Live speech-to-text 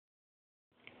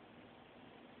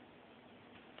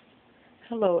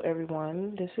Hello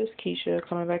everyone, this is Keisha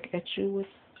coming back at you with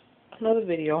another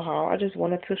video haul. I just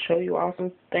wanted to show you all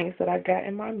some things that I got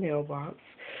in my mailbox.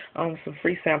 Some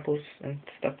free samples and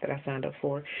stuff that I signed up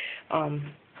for.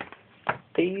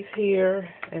 These here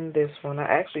and this one I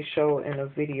actually showed in a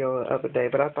video the other day,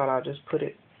 but I thought I'd just put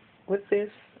it with this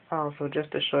also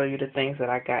just to show you the things that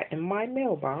I got in my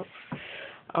mailbox.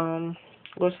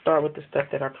 We'll start with the stuff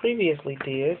that I previously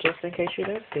did, just in case you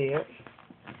didn't see it.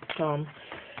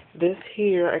 This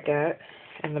here I got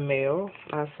in the mail.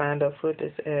 I signed up for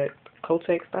this at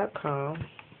Kotex.com.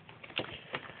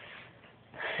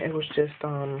 It was just,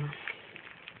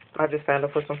 I just signed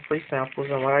up for some free samples,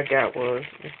 and what I got was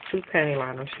 2 panty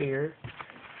liners here,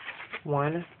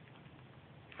 1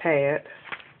 pad,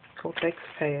 Kotex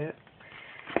pad,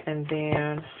 and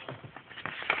then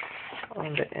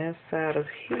on the inside of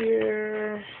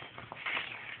here,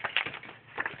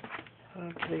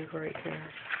 I believe right here,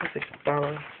 it's a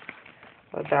dollar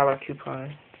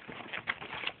coupon.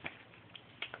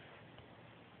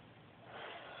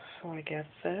 So I got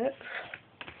that.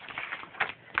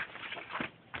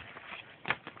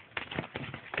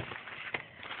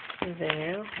 And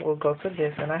then we'll go to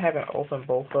this, and I haven't opened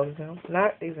both of them.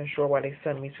 Not even sure why they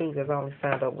sent me two, because I only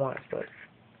signed up once, but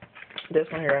this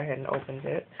one here I hadn't opened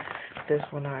yet. This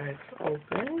one I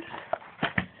opened.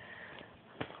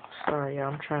 Sorry,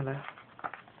 I'm trying to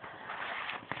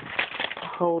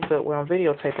hold the, well, I'm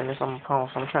videotaping this on my phone,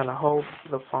 so I'm trying to hold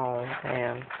the phone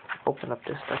and open up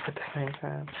this stuff at the same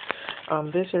time.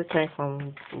 This here came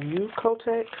from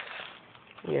Kotex.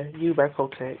 Yeah, U by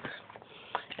Kotex.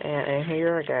 And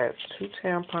here I got 2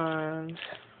 tampons,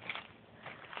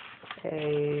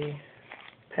 a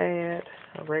pad,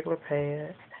 a regular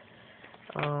pad,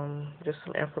 just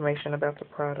some information about the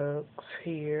products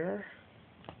here.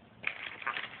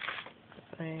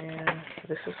 And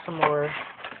this is some more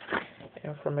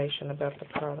information about the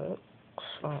products.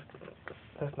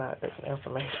 That's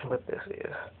information, but this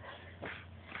is.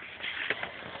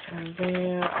 And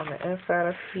then on the inside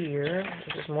of here,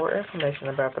 there's just more information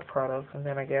about the products, and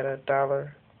then I get a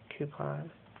dollar coupon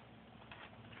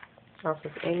off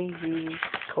of any used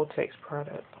Kotex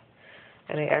product.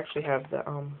 And they actually have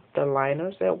the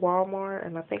liners at Walmart,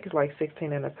 and I think it's like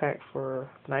 16 in a pack for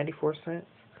 94 cents.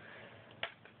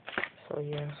 So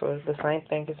yeah, so it's the same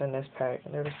thing as in this pack,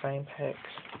 and they're the same packs.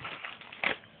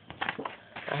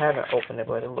 I haven't opened it,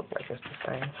 but it looked like it's the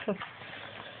same.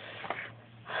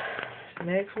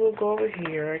 Next, we'll go over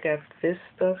here. I got this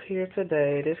stuff here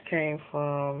today. This came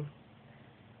from,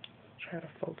 try to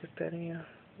focus that in.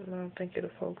 I don't think it'll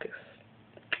focus.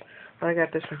 I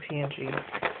got this from P&G.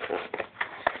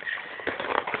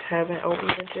 Haven't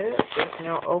opened it yet. Just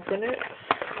now opening it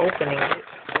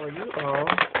for you all.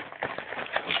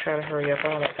 Let's try to hurry up. I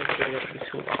don't want this video to be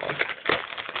too long.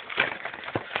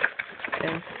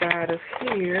 Inside of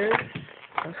here,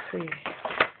 let's see.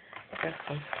 Got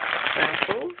some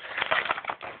samples.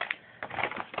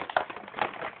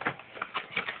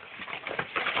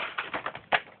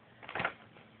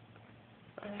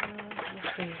 Let's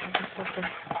see.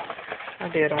 I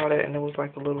did all that, and there was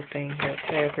like a little thing that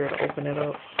tab here to open it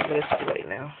up, but it's too late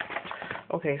now.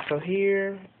 Okay, so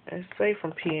here, it's say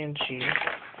from P&G.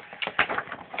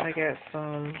 I got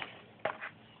some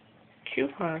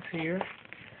coupons here.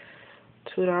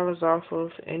 $2 off of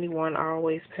any 1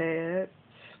 Always pads,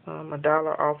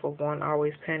 $1 off of 1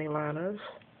 Always panty liners,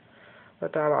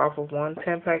 $1 off of 1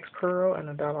 Tampax Pearl, and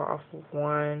 $1 off of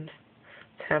 1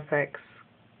 Tampax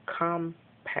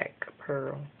Compact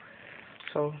Pearl.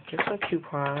 So just a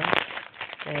coupon.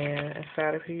 And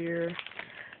inside of here,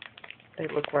 they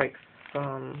look like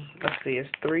some, let's see, it's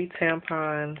 3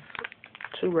 tampons,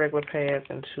 2 regular pads,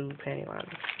 and 2 panty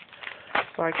liners.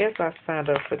 So I guess I signed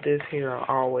up for this here on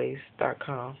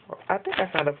always.com. I think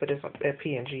I signed up for this at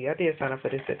P&G. I did sign up for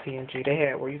this at P&G. They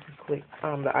had where you can click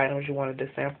the items you wanted to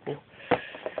sample.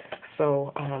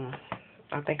 So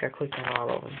I think I clicked on all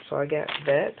of them. So I got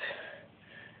that.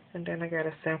 And then I got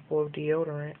a sample of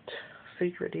deodorant,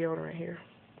 secret deodorant here.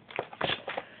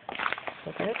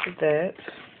 So that's that.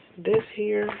 This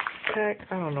here pack,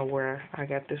 I don't know where I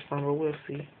got this from, but we'll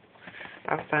see.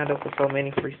 I've signed up for so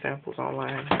many free samples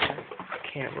online, I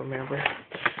can't remember.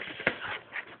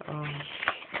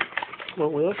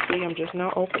 Well, we'll see. I'm just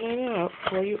now opening it up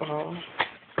for you all.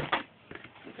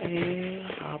 And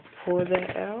I'll pour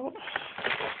that out.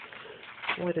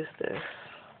 What is this?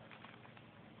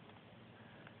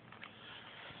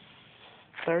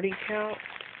 30 count?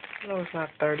 No, it's not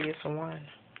 30, it's a 1.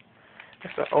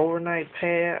 It's an overnight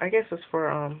pad. I guess it's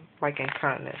for, like,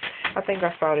 incontinence. I think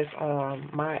I saw this on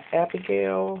My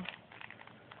Abigail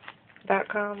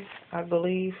I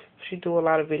believe. She do a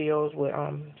lot of videos with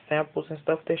samples and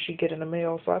stuff that she get in the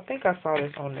mail. So I think I saw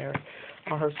this on there,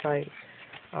 on her site.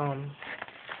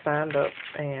 Signed up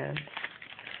and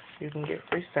you can get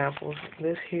free samples.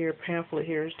 This here pamphlet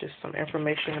here is just some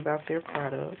information about their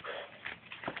products.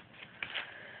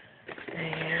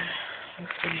 And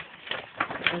let's see.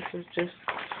 This is just,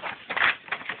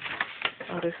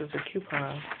 oh, this is a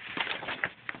coupon.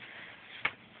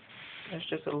 It's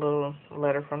just a little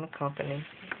letter from the company.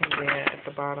 And then at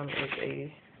the bottom is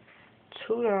a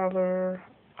 $2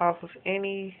 off of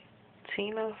any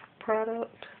Tina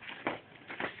product,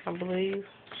 I believe.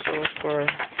 So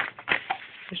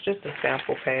it's just a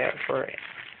sample pad for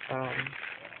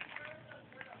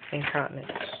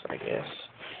incontinence, I guess.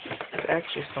 There's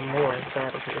actually some more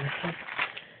inside of here.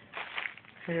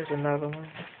 Here's another one,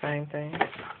 same thing.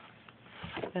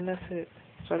 And that's it.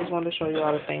 So I just wanted to show you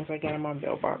all the things I got in my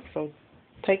mailbox. So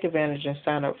take advantage and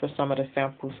sign up for some of the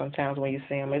samples sometimes when you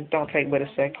see them. It don't take but a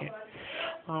second.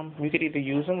 You could either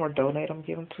use them or donate them,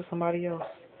 give them to somebody else.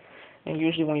 And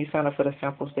usually when you sign up for the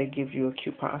samples, they give you a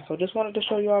coupon. So just wanted to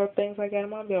show you all the things I got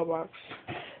in my mailbox.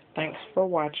 Thanks for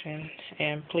watching.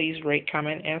 And please rate,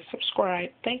 comment, and subscribe.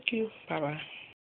 Thank you. Bye-bye.